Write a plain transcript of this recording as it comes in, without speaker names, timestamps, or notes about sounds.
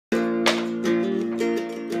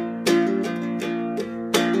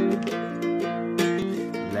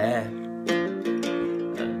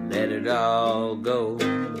all go.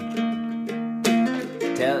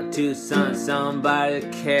 Tell it to somebody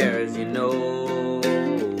that cares, you know.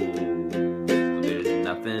 There's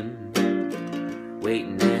nothing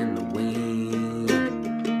waiting in the wings.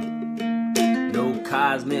 No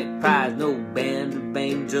cosmic prize, no band of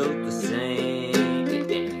angels to sing.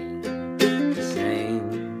 The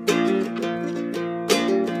same.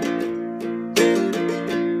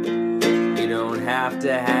 You don't have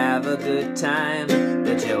to have a good time,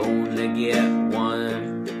 but you only get one.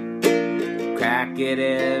 Crack it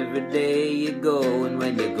every day you go, and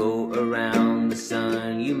when you go around the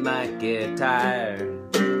sun, you might get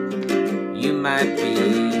tired, you might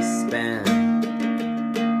be spent,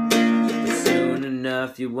 but soon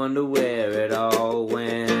enough you wonder where it all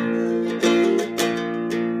went.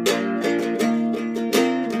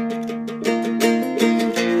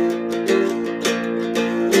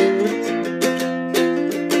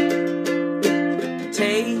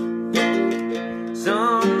 Take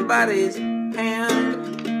somebody's hand.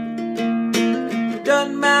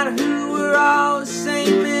 Doesn't matter who, we're all the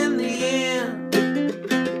same in the end.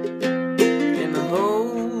 And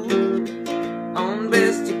hold on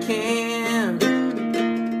best you can.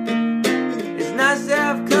 It's nice to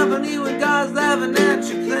have company when God's laughing at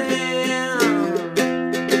your plan.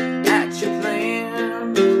 At your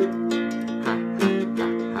plan. Ha, ha, ha,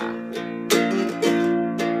 ha.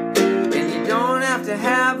 And you don't have to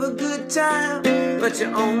have a good time, but you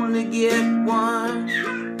only get one.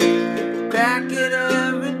 Crack it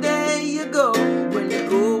every day you go. When you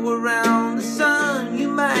go around the sun, you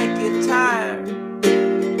might get tired,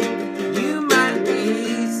 you might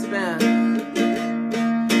be spent,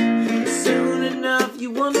 but soon enough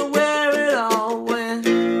you wonder where it all went.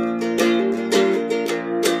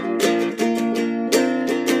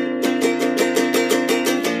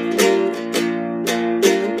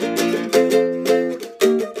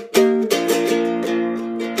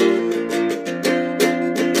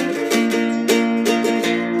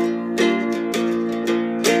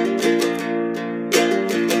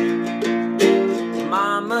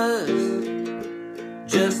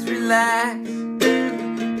 Just relax.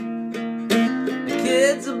 The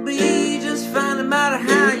kids will be just fine no matter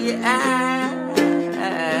how you act.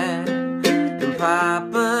 And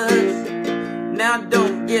papas, now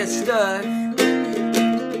don't get stuck.